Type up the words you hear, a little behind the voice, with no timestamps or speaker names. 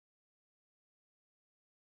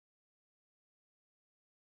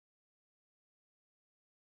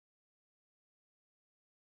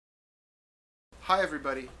Hi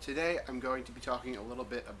everybody, today I'm going to be talking a little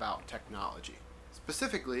bit about technology.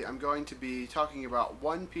 Specifically, I'm going to be talking about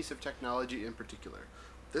one piece of technology in particular,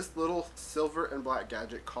 this little silver and black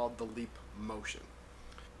gadget called the Leap Motion.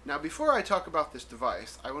 Now before I talk about this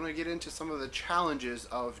device, I want to get into some of the challenges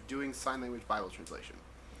of doing sign language Bible translation.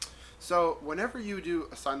 So whenever you do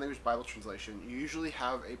a sign language Bible translation, you usually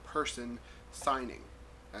have a person signing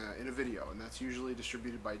in a video, and that's usually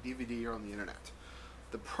distributed by DVD or on the internet.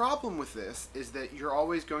 The problem with this is that you're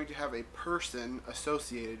always going to have a person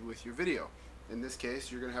associated with your video. In this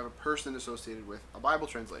case, you're going to have a person associated with a Bible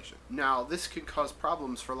translation. Now, this can cause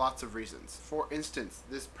problems for lots of reasons. For instance,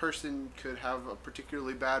 this person could have a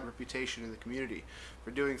particularly bad reputation in the community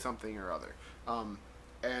for doing something or other.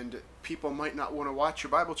 And people might not want to watch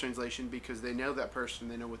your Bible translation because they know that person,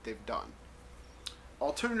 they know what they've done.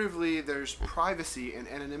 Alternatively, there's privacy and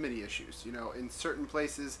anonymity issues. You know, in certain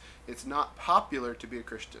places, it's not popular to be a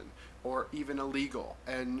Christian or even illegal.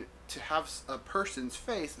 And to have a person's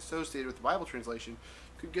face associated with the Bible translation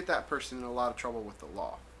could get that person in a lot of trouble with the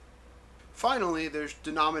law. Finally, there's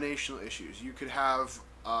denominational issues. You could have,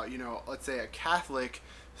 let's say a Catholic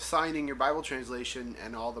signing your Bible translation,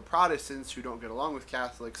 and all the Protestants who don't get along with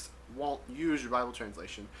Catholics won't use your Bible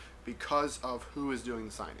translation because of who is doing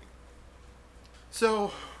the signing.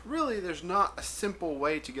 So really, there's not a simple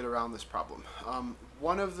way to get around this problem.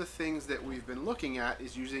 One of the things that we've been looking at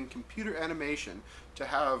is using computer animation to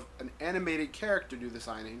have an animated character do the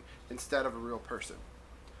signing instead of a real person.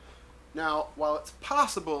 Now, while it's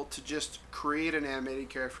possible to just create an animated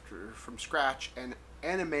character from scratch and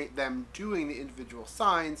animate them doing the individual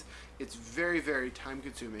signs, it's very, very time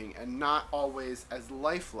consuming and not always as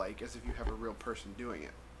lifelike as if you have a real person doing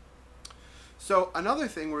it. So another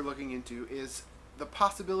thing we're looking into is the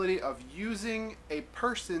possibility of using a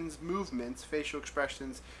person's movements, facial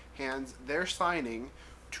expressions, hands, their signing,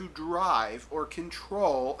 to drive or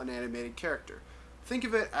control an animated character. Think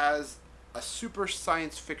of it as a super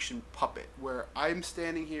science fiction puppet where I'm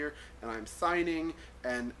standing here and I'm signing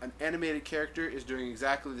and an animated character is doing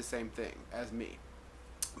exactly the same thing as me.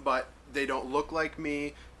 But they don't look like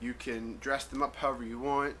me. You can dress them up however you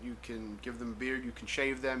want. You can give them a beard. You can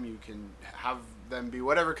shave them. You can have them be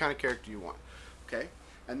whatever kind of character you want. Okay?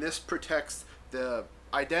 And this protects the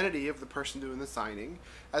identity of the person doing the signing,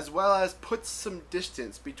 as well as puts some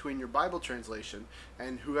distance between your Bible translation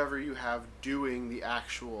and whoever you have doing the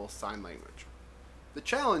actual sign language. The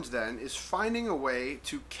challenge then is finding a way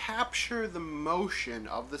to capture the motion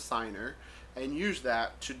of the signer and use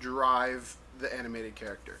that to drive the animated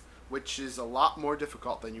character, which is a lot more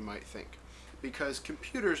difficult than you might think, because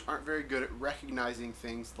computers aren't very good at recognizing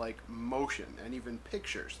things like motion and even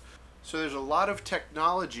pictures. So there's a lot of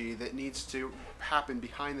technology that needs to happen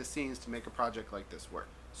behind the scenes to make a project like this work.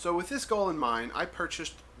 So with this goal in mind, I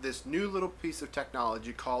purchased this new little piece of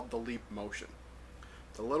technology called the Leap Motion.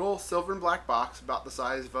 It's a little silver and black box about the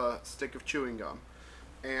size of a stick of chewing gum,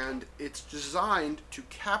 and it's designed to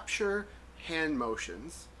capture hand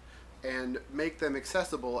motions and make them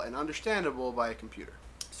accessible and understandable by a computer.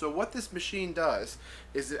 So what this machine does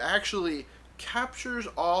is it actually captures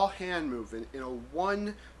all hand movement in a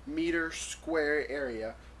 1 meter square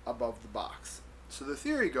area above the box. So the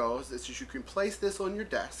theory goes is that you can place this on your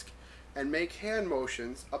desk and make hand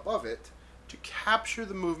motions above it to capture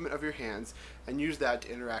the movement of your hands and use that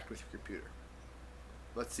to interact with your computer.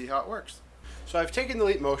 Let's see how it works. So I've taken the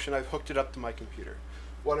Leap Motion, I've hooked it up to my computer.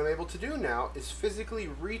 What I'm able to do now is physically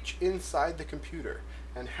reach inside the computer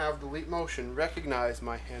and have the Leap Motion recognize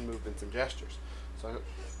my hand movements and gestures. So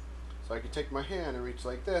I can take my hand and reach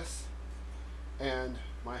like this, and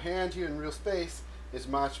my hand here in real space is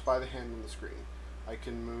matched by the hand on the screen. I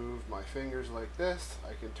can move my fingers like this,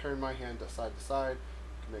 I can turn my hand side to side,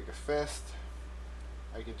 I can make a fist,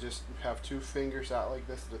 I can just have 2 fingers out like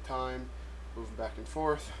this at a time, moving back and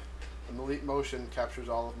forth, and the Leap Motion captures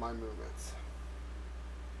all of my movements.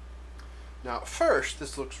 Now at first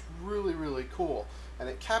this looks really, really cool, and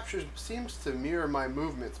it seems to mirror my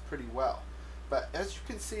movements pretty well. But as you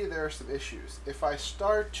can see, there are some issues. If I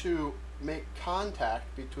start to make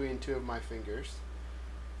contact between 2 of my fingers,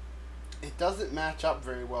 it doesn't match up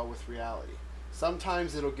very well with reality.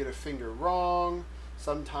 Sometimes it'll get a finger wrong,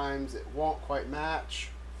 sometimes it won't quite match,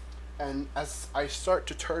 and as I start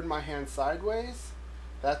to turn my hand sideways,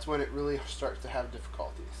 that's when it really starts to have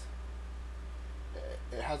difficulties.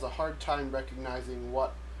 It has a hard time recognizing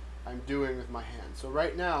what I'm doing with my hand. So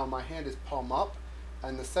right now my hand is palm up,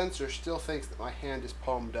 and the sensor still thinks that my hand is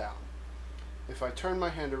palm down. If I turn my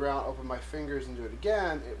hand around, open my fingers and do it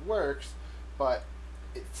again, it works, but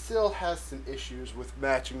it still has some issues with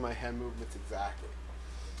matching my hand movements exactly.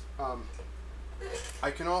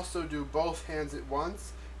 I can also do both hands at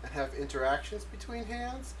once and have interactions between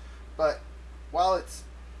hands, but while it's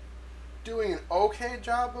doing an okay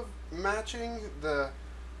job of matching the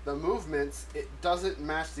movements, it doesn't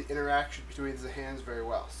match the interaction between the hands very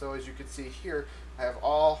well. So as you can see here, I have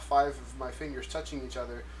all 5 of my fingers touching each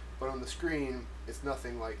other, but on the screen, it's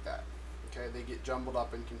nothing like that. Okay, they get jumbled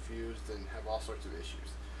up and confused and have all sorts of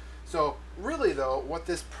issues. So really though, what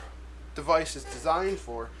this device is designed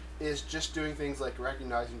for is just doing things like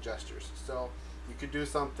recognizing gestures. So you could do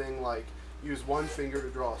something like use one finger to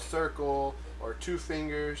draw a circle, or 2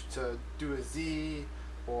 fingers to do a Z,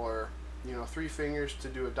 or 3 fingers to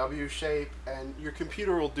do a W shape, and your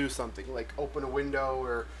computer will do something like open a window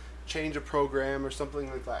or change a program or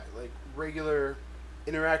something like that, like regular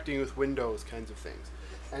interacting with Windows kinds of things.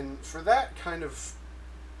 And for that kind of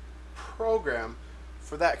program,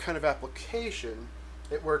 for that kind of application,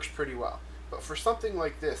 it works pretty well. But for something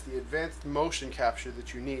like this, the advanced motion capture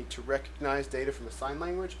that you need to recognize data from a sign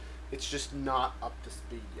language, it's just not up to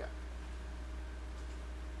speed yet.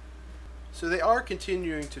 So they are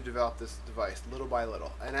continuing to develop this device little by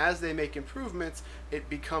little, and as they make improvements, it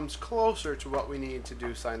becomes closer to what we need to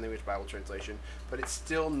do sign language Bible translation, but it's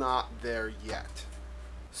still not there yet.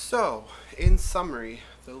 So, in summary,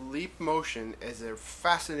 the leap motion is a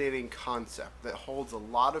fascinating concept that holds a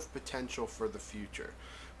lot of potential for the future.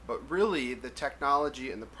 But really, the technology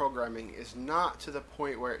and the programming is not to the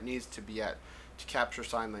point where it needs to be at to capture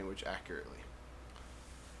sign language accurately.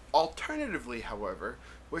 Alternatively, however,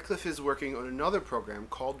 Wycliffe is working on another program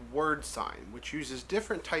called WordSign, which uses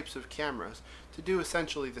different types of cameras to do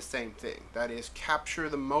essentially the same thing. That is, capture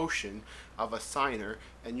the motion of a signer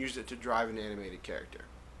and use it to drive an animated character.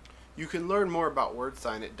 You can learn more about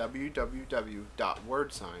WordSign at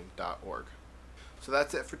www.wordsign.org. So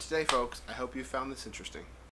that's it for today, folks. I hope you found this interesting.